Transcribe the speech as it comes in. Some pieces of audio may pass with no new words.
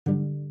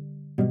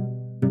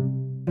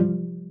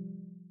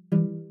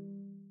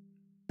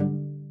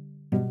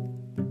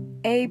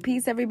Hey,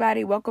 peace,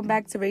 everybody. Welcome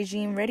back to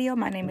Regime Radio.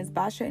 My name is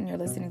Basha, and you're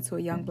listening to a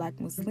young Black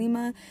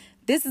Muslima.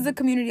 This is a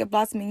community of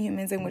blossoming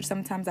humans in which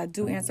sometimes I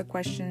do answer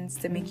questions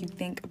to make you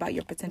think about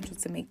your potential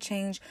to make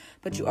change,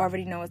 but you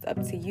already know it's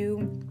up to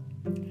you.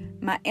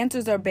 My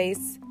answers are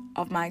based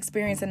off my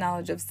experience and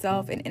knowledge of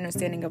self and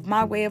understanding of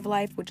my way of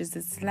life, which is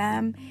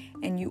Islam,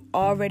 and you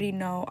already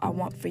know I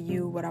want for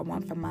you what I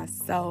want for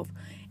myself.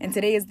 And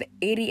today is the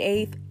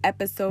 88th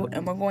episode,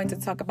 and we're going to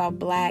talk about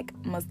Black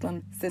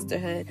Muslim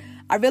sisterhood.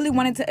 I really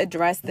wanted to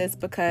address this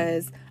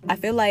because I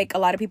feel like a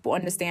lot of people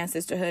understand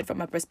sisterhood from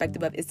a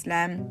perspective of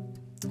Islam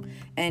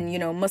and,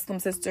 Muslim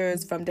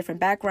sisters from different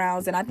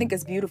backgrounds. And I think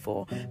it's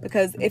beautiful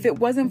because if it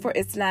wasn't for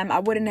Islam, I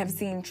wouldn't have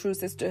seen true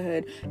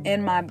sisterhood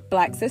in my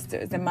Black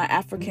sisters and my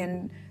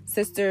African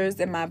sisters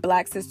and my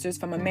Black sisters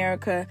from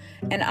America.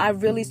 And I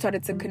really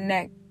started to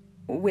connect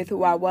with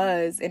who I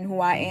was and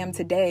who I am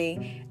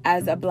today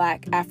as a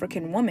Black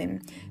African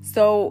woman.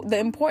 So the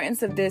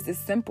importance of this is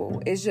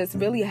simple. It's just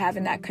really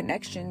having that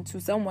connection to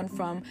someone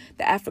from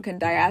the African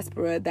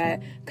diaspora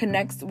that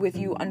connects with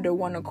you under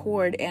one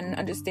accord and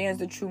understands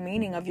the true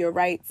meaning of your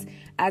rights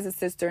as a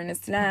sister in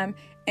Islam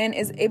and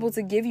is able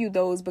to give you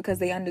those because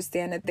they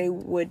understand that they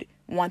would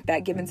want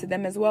that given to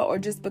them as well, or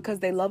just because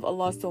they love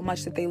Allah so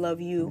much that they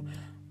love you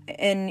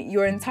in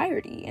your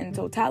entirety and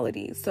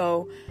totality.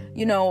 So,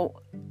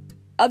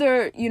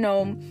 other,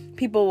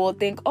 people will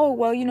think, oh,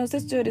 well,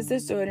 sisterhood is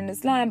sisterhood in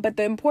Islam. But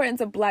the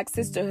importance of Black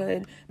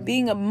sisterhood,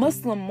 being a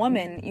Muslim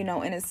woman,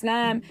 in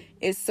Islam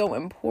is so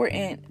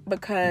important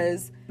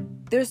because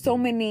there's so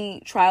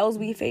many trials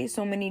we face,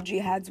 so many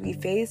jihads we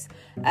face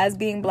as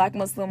being Black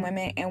Muslim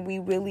women. And we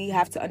really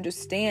have to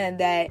understand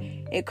that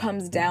it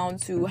comes down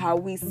to how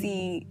we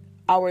see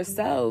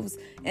ourselves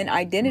and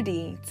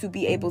identity to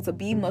be able to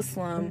be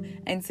Muslim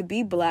and to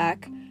be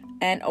Black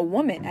and a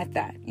woman at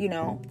that,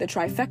 the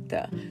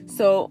trifecta.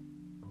 So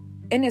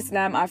in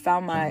Islam, I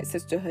found my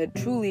sisterhood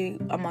truly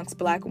amongst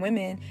Black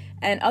women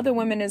and other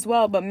women as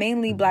well, but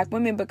mainly Black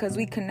women because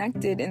we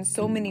connected in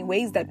so many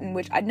ways that in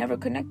which I never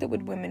connected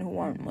with women who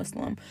weren't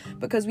Muslim,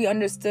 because we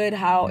understood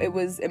how it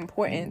was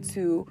important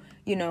to,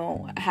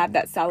 have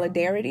that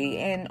solidarity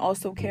and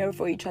also care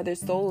for each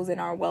other's souls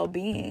and our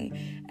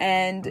well-being.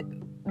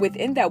 And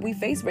within that, we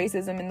face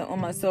racism in the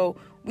Ummah. So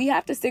we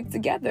have to stick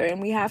together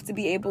and we have to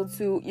be able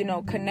to,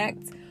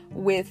 connect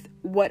with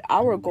what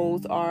our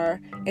goals are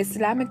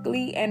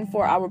Islamically and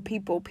for our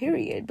people,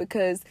 period.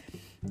 Because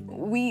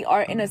we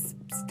are in a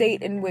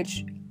state in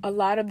which a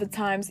lot of the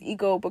times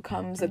ego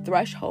becomes a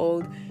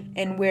threshold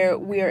and where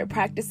we are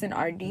practicing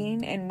our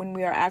deen and when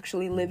we are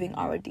actually living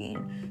our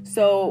deen.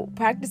 So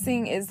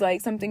practicing is like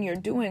something you're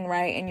doing,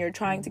 right? And you're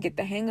trying to get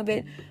the hang of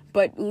it,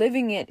 but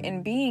living it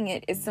and being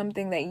it is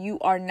something that you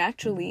are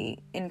naturally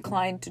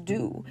inclined to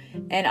do.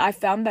 And I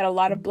found that a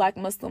lot of Black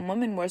Muslim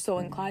women were so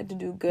inclined to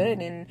do good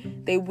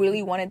and they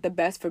really wanted the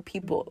best for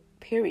people,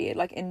 period,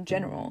 like in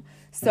general.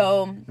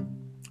 So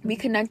we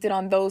connected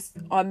on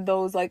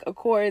those like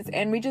accords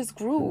and we just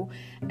grew.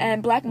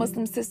 And Black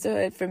Muslim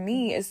sisterhood for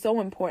me is so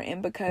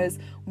important because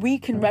we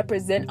can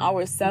represent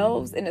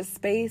ourselves in a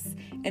space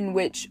in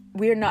which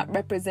we're not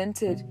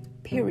represented,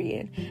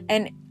 period.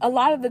 And a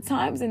lot of the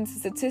times in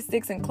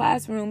statistics and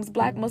classrooms,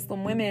 Black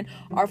Muslim women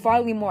are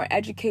far more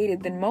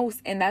educated than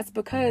most, and that's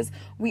because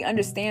we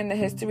understand the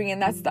history,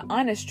 and that's the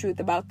honest truth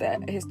about the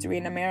history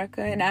in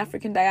America and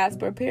African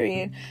diaspora,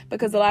 period.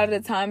 Because a lot of the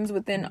times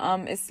within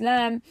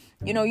Islam,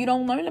 you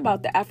don't learn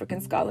about the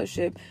African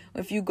scholarship.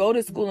 If you go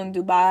to school in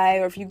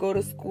Dubai or if you go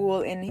to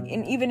school and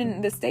even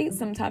in the States,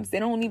 sometimes they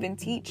don't even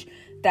teach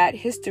that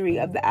history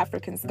of the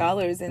African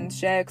scholars and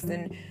sheikhs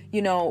and,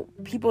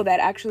 people that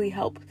actually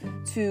help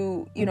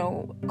to,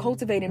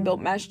 cultivate and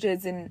build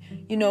masjids and,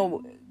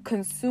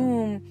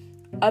 consume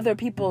other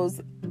people's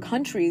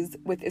countries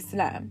with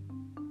Islam,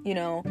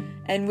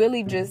 and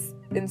really just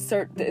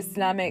insert the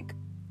Islamic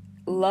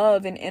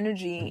love and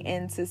energy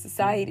into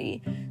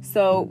society.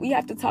 So we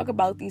have to talk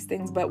about these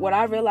things. But what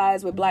I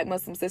realized with Black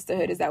Muslim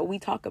sisterhood is that we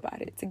talk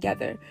about it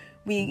together.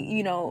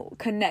 We,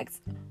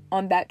 connect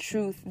on that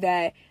truth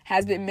that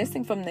has been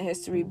missing from the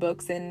history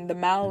books and the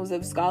mouths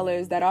of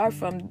scholars that are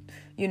from,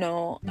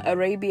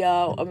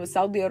 Arabia, or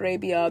Saudi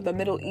Arabia, the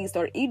Middle East,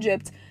 or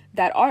Egypt,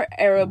 that are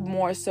Arab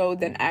more so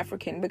than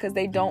African, because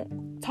they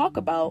don't talk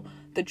about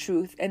the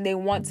truth and they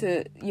want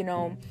to,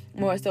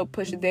 more so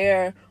push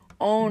their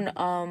own,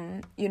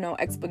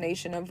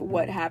 explanation of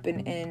what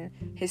happened in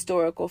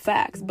historical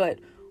facts. But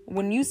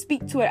when you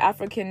speak to an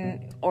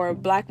African or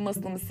Black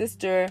Muslim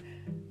sister,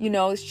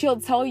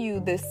 she'll tell you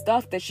this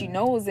stuff that she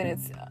knows, and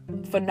it's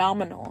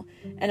phenomenal.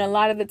 And a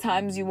lot of the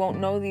times you won't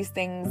know these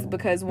things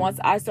because once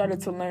I started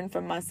to learn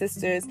from my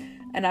sisters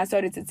and I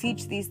started to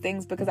teach these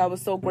things because I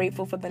was so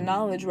grateful for the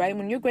knowledge, right?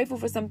 When you're grateful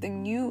for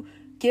something, you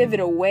give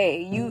it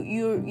away.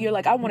 You're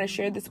like, I want to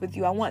share this with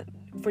you. I want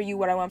for you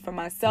what I want for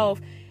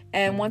myself.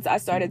 And once I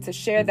started to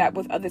share that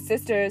with other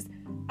sisters,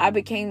 I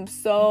became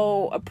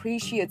so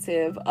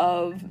appreciative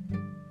of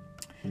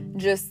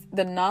just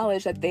the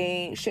knowledge that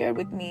they shared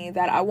with me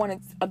that I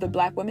wanted other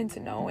Black women to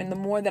know. And the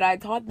more that I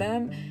taught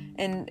them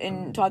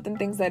and taught them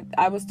things that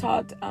I was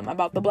taught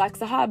about the black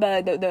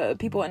Sahaba, the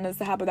people in the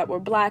Sahaba that were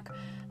black.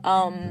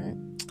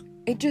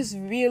 It just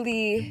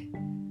really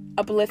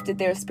uplifted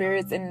their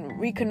spirits and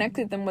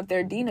reconnected them with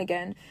their deen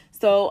again.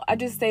 So I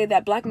just say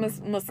that Black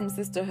Muslim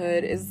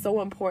sisterhood is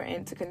so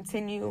important to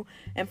continue,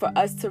 and for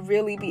us to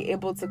really be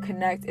able to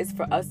connect is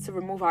for us to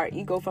remove our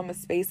ego from a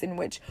space in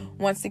which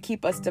wants to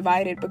keep us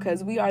divided,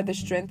 because we are the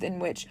strength in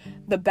which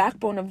the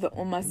backbone of the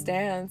ummah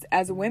stands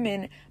as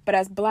women. But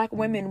as black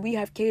women, we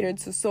have catered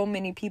to so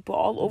many people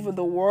all over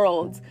the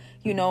world.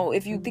 You know,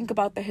 if you think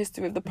about the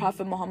history of the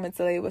Prophet Muhammad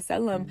sallallahu alaihi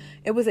wasallam,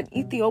 it was an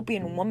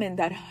Ethiopian woman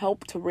that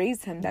helped to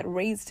raise him, that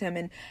raised him,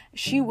 and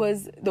she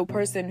was the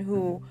person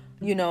who,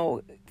 you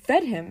know,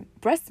 fed him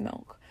breast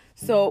milk.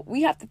 So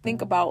we have to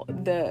think about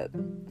the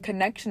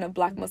connection of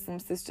Black Muslim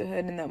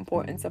sisterhood and the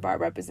importance of our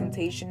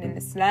representation in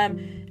Islam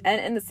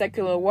and in the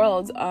secular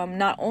world,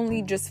 not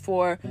only just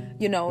for,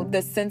 you know,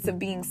 the sense of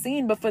being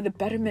seen, but for the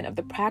betterment of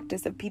the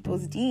practice of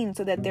people's deen,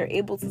 so that they're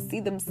able to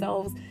see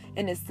themselves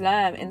in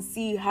Islam and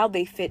see how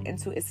they fit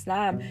into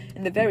Islam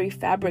and the very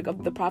fabric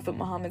of the Prophet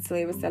Muhammad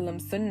sallallahu alaihi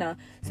wasallam sunnah,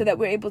 so that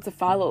we're able to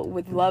follow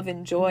with love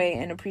and joy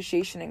and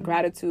appreciation and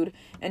gratitude,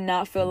 and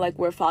not feel like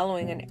we're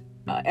following an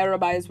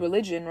Arabized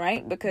religion,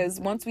 right? Because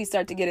once we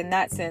start to get in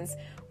that sense,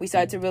 we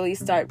start to really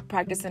start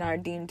practicing our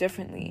deen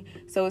differently.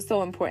 So it's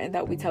so important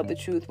that we tell the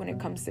truth when it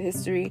comes to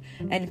history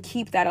and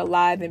keep that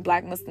alive in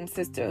Black Muslim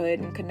sisterhood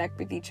and connect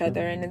with each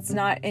other. And it's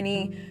not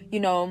any, you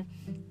know,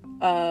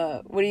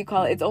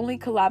 it's only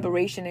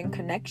collaboration and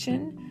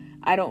connection.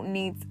 I don't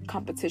need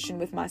competition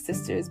with my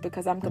sisters,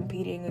 because I'm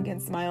competing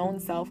against my own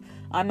self.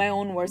 I'm my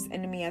own worst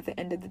enemy at the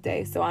end of the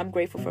day. So I'm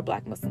grateful for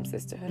Black Muslim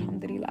sisterhood.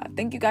 Alhamdulillah.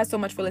 Thank you guys so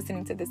much for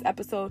listening to this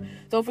episode.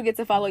 Don't forget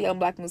to follow Young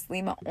Black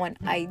Muslima on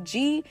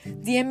IG.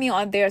 DM me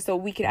on there so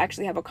we can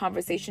actually have a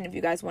conversation. If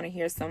you guys want to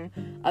hear some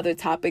other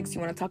topics, you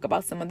want to talk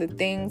about some other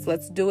things,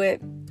 let's do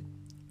it.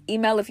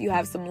 Email if you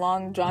have some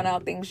long drawn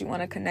out things you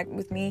want to connect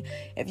with me.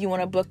 If you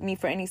want to book me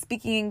for any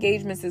speaking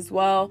engagements as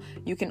well,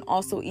 you can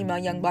also email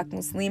Young Black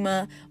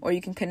Muslima, or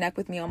you can connect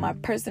with me on my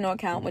personal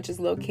account, which is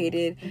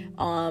located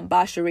on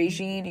Basha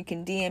Regine. You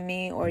can DM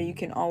me, or you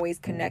can always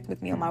connect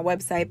with me on my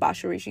website,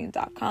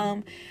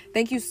 basharegine.com.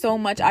 Thank you so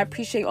much. I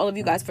appreciate all of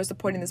you guys for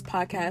supporting this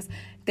podcast.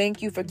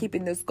 Thank you for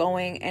keeping this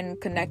going and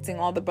connecting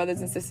all the brothers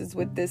and sisters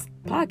with this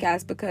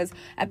podcast, because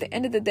at the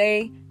end of the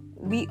day,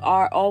 we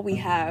are all we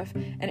have,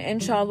 and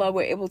inshallah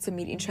we're able to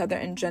meet each other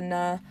in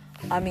Jannah.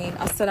 Ameen.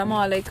 Assalamu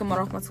alaikum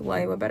wa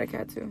rahmatullahi wa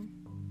barakatuh.